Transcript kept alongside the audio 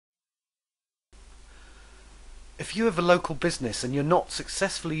If you have a local business and you're not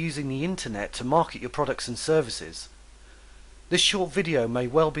successfully using the internet to market your products and services, this short video may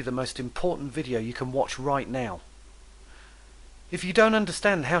well be the most important video you can watch right now. If you don't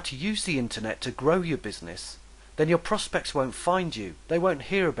understand how to use the internet to grow your business, then your prospects won't find you, they won't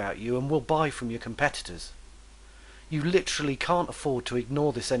hear about you, and will buy from your competitors. You literally can't afford to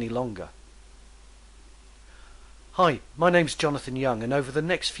ignore this any longer. Hi, my name's Jonathan Young, and over the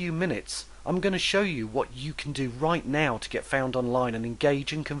next few minutes I'm going to show you what you can do right now to get found online and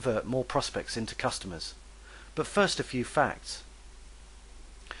engage and convert more prospects into customers. But first, a few facts.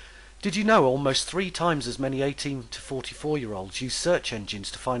 Did you know almost 3 times as many 18 to 44-year-olds use search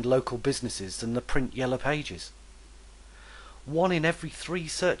engines to find local businesses than the print yellow pages? 1 in every 3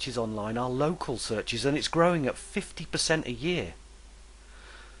 searches online are local searches, and it's growing at 50% a year.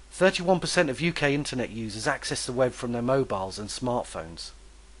 31% of UK internet users access the web from their mobiles and smartphones.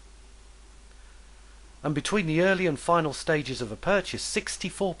 And between the early and final stages of a purchase,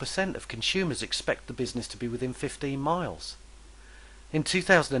 64% of consumers expect the business to be within 15 miles. In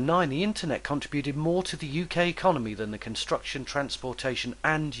 2009, the internet contributed more to the UK economy than the construction, transportation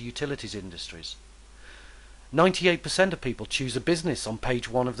and utilities industries. 98% of people choose a business on page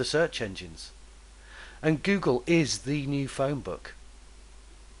 1 of the search engines. And Google is the new phone book.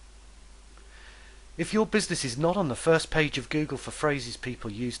 If your business is not on the first page of Google for phrases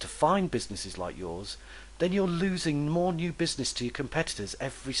people use to find businesses like yours, then you're losing more new business to your competitors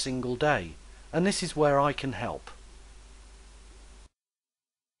every single day. And this is where I can help.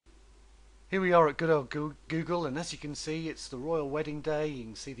 Here we are at good old Google, and as you can see, it's the royal wedding day. You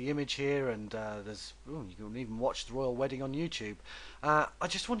can see the image here, and you can even watch the royal wedding on YouTube. I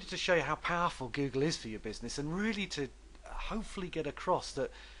just wanted to show you how powerful Google is for your business, and really to hopefully get across that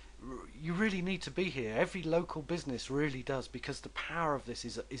you really need to be here. Every local business really does, because the power of this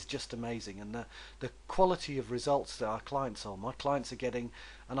is just amazing, and the quality of results that my clients are getting,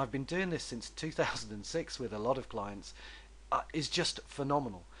 and I've been doing this since 2006 with a lot of clients, is just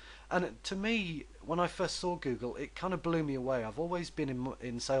phenomenal. And to me, when I first saw Google, it kind of blew me away. I've always been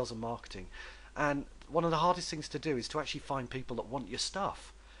in sales and marketing, and one of the hardest things to do is to actually find people that want your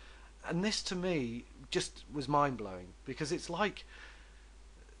stuff. And this to me just was mind-blowing, because it's like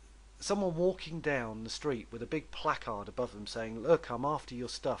someone walking down the street with a big placard above them saying, "Look, I'm after your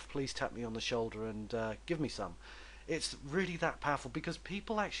stuff, please tap me on the shoulder and give me some." It's really that powerful, because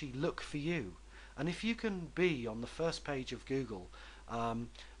people actually look for you. And if you can be on the first page of Google,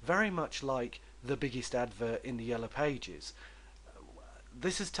 very much like the biggest advert in the yellow pages,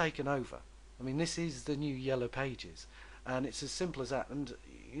 this has taken over. I mean, this is the new yellow pages, and it's as simple as that. And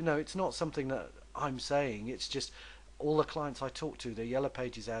you know, it's not something that I'm saying, it's just all the clients I talk to, their yellow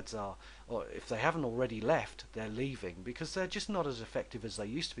pages ads are, or if they haven't already left, they're leaving, because they're just not as effective as they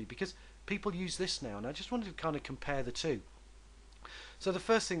used to be, because people use this now. And I just wanted to kind of compare the two. So the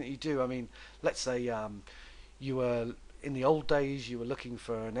first thing that you do, I mean, let's say you were, in the old days, you were looking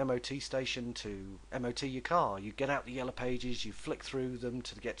for an MOT station to MOT your car. You get out the yellow pages, you flick through them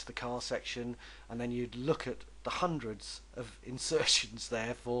to get to the car section, and then you'd look at the hundreds of insertions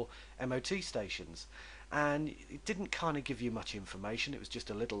there for MOT stations. And it didn't kind of give you much information. It was just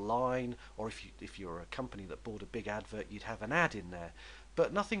a little line, or if you're a company that bought a big advert, you'd have an ad in there,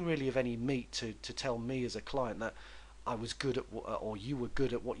 but nothing really of any meat to tell me as a client that I was good at or you were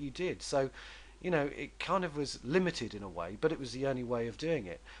good at what you did. So you know, it kind of was limited in a way, but it was the only way of doing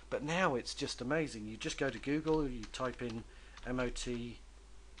it. But now it's just amazing. You just go to Google, you type in MOT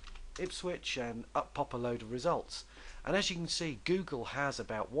Ipswich, and up pop a load of results. And as you can see, Google has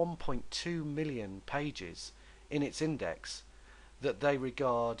about 1.2 million pages in its index that they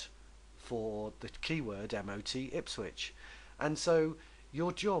regard for the keyword MOT Ipswich. And so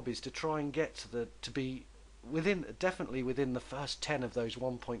your job is to try and get to be definitely within the first 10 of those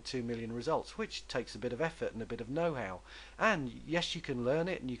 1.2 million results, which takes a bit of effort and a bit of know-how. And yes, you can learn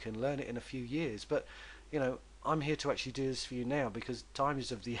it, and you can learn it in a few years, but you know, I'm here to actually do this for you now, because time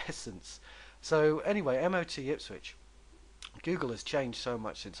is of the essence. So anyway, MOT Ipswich. Google has changed so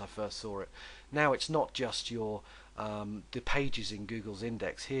much since I first saw it. Now it's not just your the pages in Google's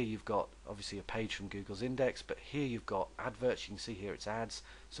index. Here you've got obviously a page from Google's index, but here you've got adverts. You can see here it's ads.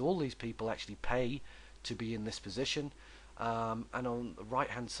 So all these people actually pay to be in this position, and on the right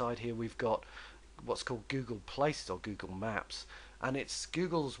hand side here we've got what's called Google Places or Google Maps, and it's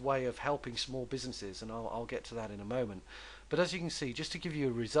Google's way of helping small businesses, and I'll get to that in a moment. But as you can see, just to give you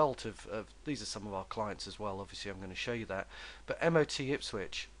a result of these are some of our clients as well, obviously I'm going to show you that, but MOT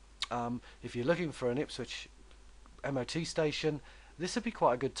Ipswich, if you're looking for an Ipswich MOT station, this would be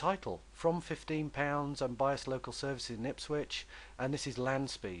quite a good title. From £15, unbiased local services in Ipswich, and this is land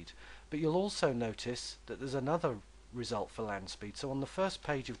speed. But you'll also notice that there's another result for land speed. So on the first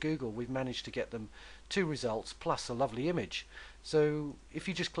page of Google, we've managed to get them 2 results plus a lovely image. So if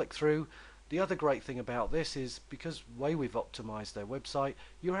you just click through, the other great thing about this is because the way we've optimized their website,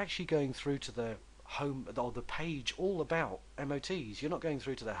 you're actually going through to their home or the page all about MOTs. You're not going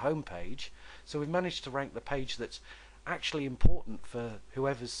through to their home page. So we've managed to rank the page that's actually important for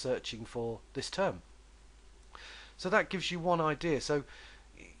whoever's searching for this term. So that gives you one idea. So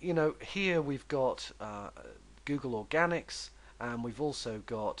here we've got Google Organics, and we've also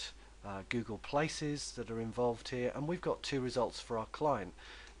got Google Places that are involved here, and we've got 2 results for our client.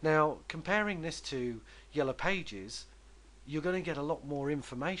 Now, comparing this to Yellow Pages, you're going to get a lot more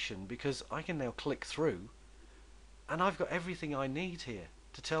information because I can now click through and I've got everything I need here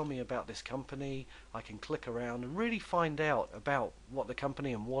to tell me about this company. I can click around and really find out about what the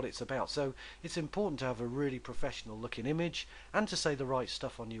company and what it's about. So it's important to have a really professional looking image and to say the right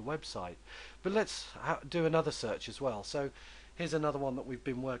stuff on your website. But let's do another search as well. So here's another one that we've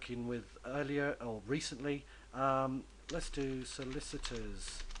been working with earlier or recently. Let's do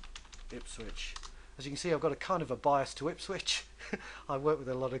solicitors Ipswich. As you can see, I've got a kind of a bias to Ipswich. I work with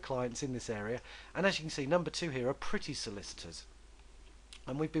a lot of clients in this area, and as you can see, number 2 here are Pretty Solicitors,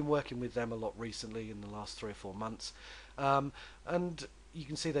 and we've been working with them a lot recently in the last 3 or 4 months. And you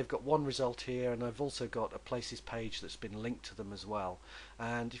can see they've got 1 result here, and I've also got a Places page that's been linked to them as well.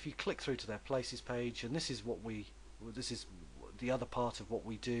 And if you click through to their Places page, and this is the other part of what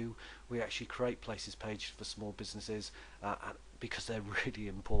we do, we actually create Places pages for small businesses because they're really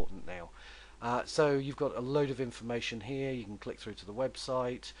important now. So you've got a load of information here. You can click through to the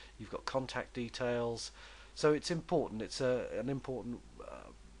website. You've got contact details. So it's important. It's an important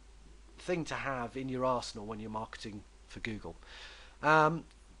thing to have in your arsenal when you're marketing for Google.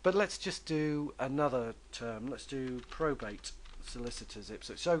 But let's just do another term. Let's do probate solicitors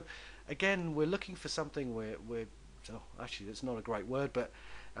Ipswich. So again, we're looking for something where actually that's not a great word, but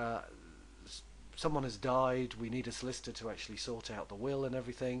someone has died, we need a solicitor to actually sort out the will and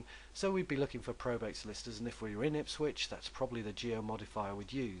everything, so we'd be looking for probate solicitors, and if we were in Ipswich, that's probably the geo modifier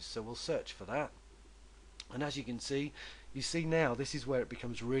we'd use, so we'll search for that. And as you can see, now this is where it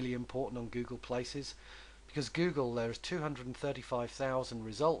becomes really important on Google Places, because Google, there's 235,000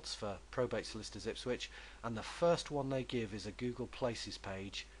 results for probate solicitors Ipswich, and the first one they give is a Google Places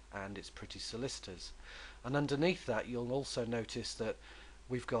page, and it's Pretty Solicitors. And underneath that, you'll also notice that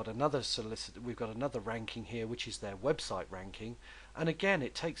we've got another ranking here, which is their website ranking, and again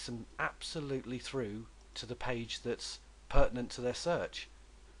it takes them absolutely through to the page that's pertinent to their search.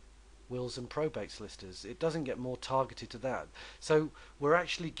 Wills and probate solicitors. It doesn't get more targeted to that. So we're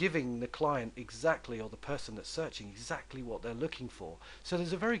actually giving the client exactly, or the person that's searching, exactly what they're looking for. So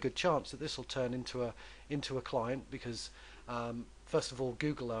there's a very good chance that this will turn into a client, because first of all,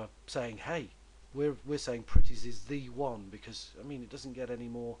 Google are saying, hey, we're saying Pretties is the one, because I mean it doesn't get any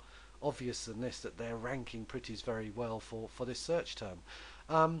more obvious than this, that they're ranking Pretties very well for this search term.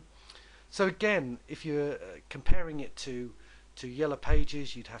 So again, if you're comparing it to Yellow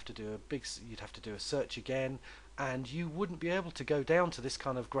Pages, you'd have to do a search again, and you wouldn't be able to go down to this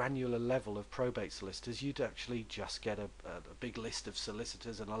kind of granular level of probate solicitors. You'd actually just get a big list of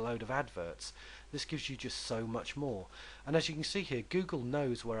solicitors and a load of adverts. This gives you just so much more. And as you can see here, Google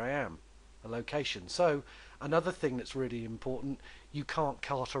knows where I am, a location. So another thing that's really important, you can't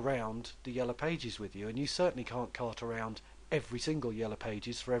cart around the Yellow Pages with you, and you certainly can't cart around every single Yellow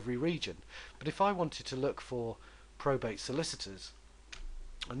Pages for every region. But if I wanted to look for probate solicitors,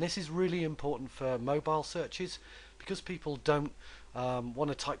 and this is really important for mobile searches, because people don't want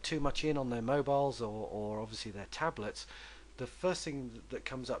to type too much in on their mobiles or obviously their tablets. The first thing that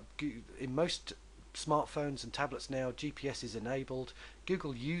comes up in most smartphones and tablets now, GPS is enabled.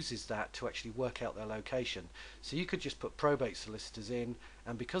 Google uses that to actually work out their location. So you could just put probate solicitors in,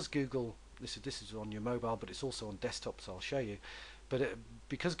 and because Google, this is on your mobile, but it's also on desktop, so I'll show you. But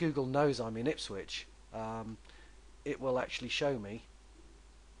because Google knows I'm in Ipswich, it will actually show me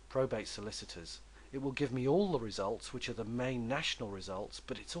probate solicitors. It will give me all the results, which are the main national results,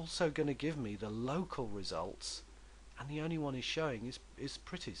 but it's also going to give me the local results, and the only one is showing is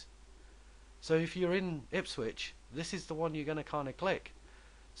Pretties. So if you're in Ipswich, this is the one you're going to kind of click.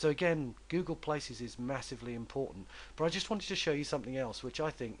 So again, Google Places is massively important. But I just wanted to show you something else, which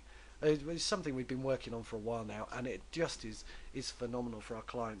I think is something we've been working on for a while now, and it just is phenomenal for our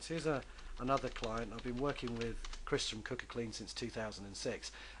clients. Here's another client. I've been working with Chris from Cooker Clean since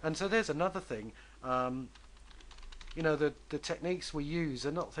 2006, and so there's another thing. The techniques we use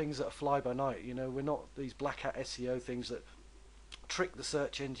are not things that are fly by night. We're not these black hat SEO things that trick the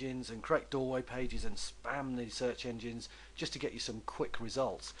search engines and create doorway pages and spam the search engines just to get you some quick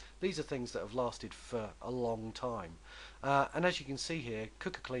results. These are things that have lasted for a long time. And as you can see here,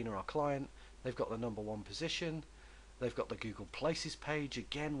 Cooker Clean are our client. They've got the #1 position. They've got the Google Places page.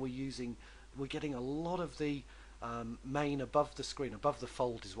 Again, we're getting a lot of the main above the screen, above the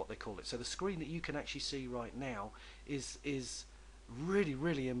fold is what they call it. So the screen that you can actually see right now is really,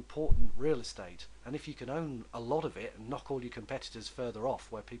 really important real estate. And if you can own a lot of it and knock all your competitors further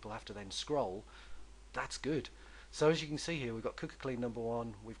off where people have to then scroll, that's good. So as you can see here, we've got Cooker Clean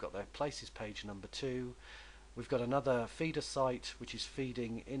 #1, we've got their Places page #2, we've got another feeder site which is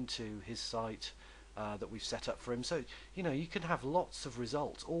feeding into his site that we've set up for him. So you can have lots of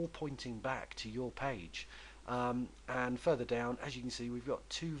results all pointing back to your page. And further down, as you can see, we've got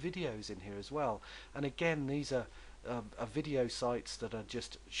 2 videos in here as well. And again, these are video sites that are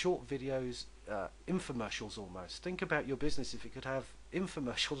just short videos, infomercials almost. Think about your business if it could have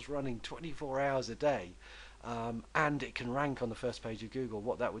infomercials running 24 hours a day, and it can rank on the first page of Google,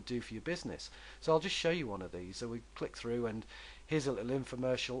 what that would do for your business. So I'll just show you one of these. So we click through and here's a little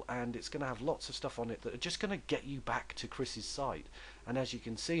infomercial, and it's going to have lots of stuff on it that are just going to get you back to Chris's site. And as you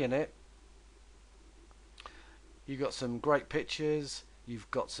can see in it, you've got some great pictures, you've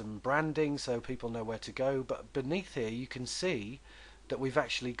got some branding so people know where to go, but beneath here you can see that we've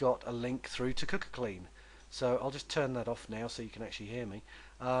actually got a link through to Cooker Clean. So I'll just turn that off now so you can actually hear me,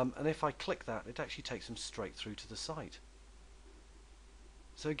 and if I click that, it actually takes them straight through to the site.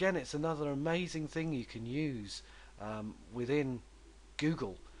 So again, it's another amazing thing you can use within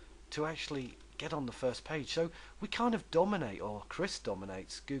Google to actually get on the first page. So we kind of dominate, or Chris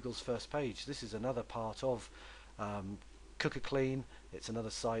dominates, Google's first page. This is another part of Cooker Clean. It's another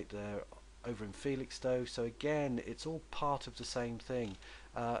site there over in Felixstowe. So again, it's all part of the same thing.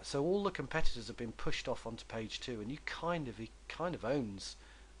 So all the competitors have been pushed off onto page 2, and he kind of owns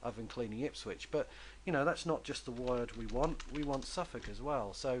Oven Cleaning Ipswich. But that's not just the word we want. We want Suffolk as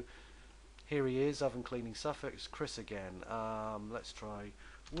well. So here he is, Oven Cleaning Suffolk. It's Chris again. Let's try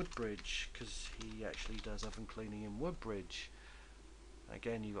Woodbridge, because he actually does oven cleaning in Woodbridge.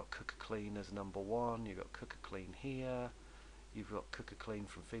 Again, you've got Cooker Clean as #1. You've got Cooker Clean here. You've got Cooker Clean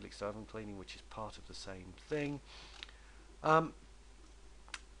from Felixstowe Oven Cleaning, which is part of the same thing.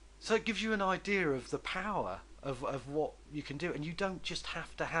 So it gives you an idea of the power of what you can do, and you don't just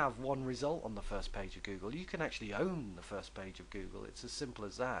have to have one result on the first page of Google. You can actually own the first page of Google. It's as simple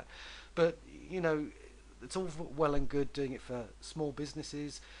as that. But it's all well and good doing it for small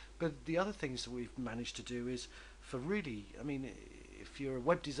businesses, but the other things that we've managed to do is for really, if you're a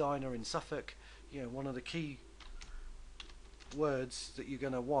web designer in Suffolk, one of the key words that you're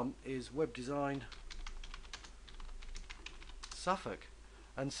going to want is web design Suffolk.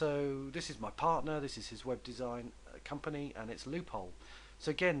 And so this is my partner, this is his web design company, and it's Loophole.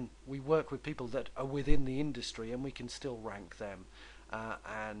 So again, we work with people that are within the industry, and we can still rank them.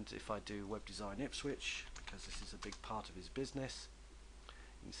 And if I do web design Ipswich, because this is a big part of his business,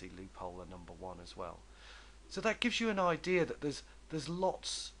 you can see Loophole are #1 as well. So that gives you an idea that there's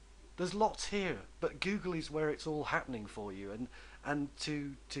lots here, but Google is where it's all happening for you, and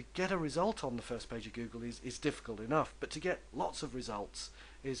to get a result on the first page of Google is difficult enough, but to get lots of results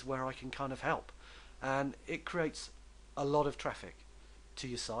is where I can kind of help, and it creates a lot of traffic to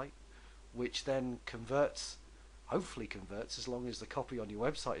your site, which then hopefully converts, as long as the copy on your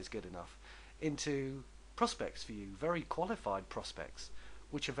website is good enough, into prospects for you, very qualified prospects,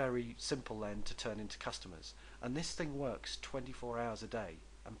 which are very simple then to turn into customers. And this thing works 24 hours a day,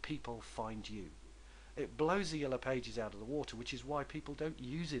 and people find you. It blows the Yellow Pages out of the water, which is why people don't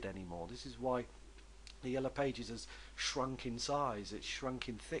use it anymore. This is why the Yellow Pages has shrunk in size, it's shrunk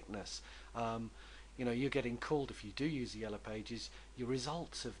in thickness. You're getting called if you do use the Yellow Pages. Your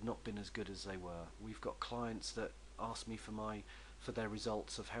results have not been as good as they were. We've got clients that ask me for their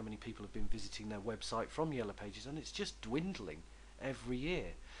results of how many people have been visiting their website from Yellow Pages, and it's just dwindling every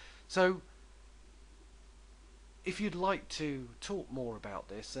year. So if you'd like to talk more about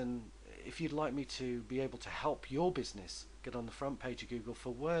this, and if you'd like me to be able to help your business get on the front page of Google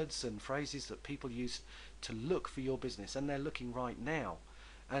for words and phrases that people use to look for your business, and they're looking right now,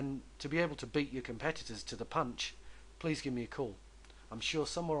 and to be able to beat your competitors to the punch, please give me a call. I'm sure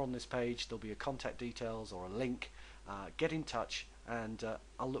somewhere on this page there'll be a contact details or a link. Get in touch, and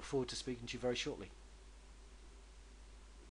I'll look forward to speaking to you very shortly.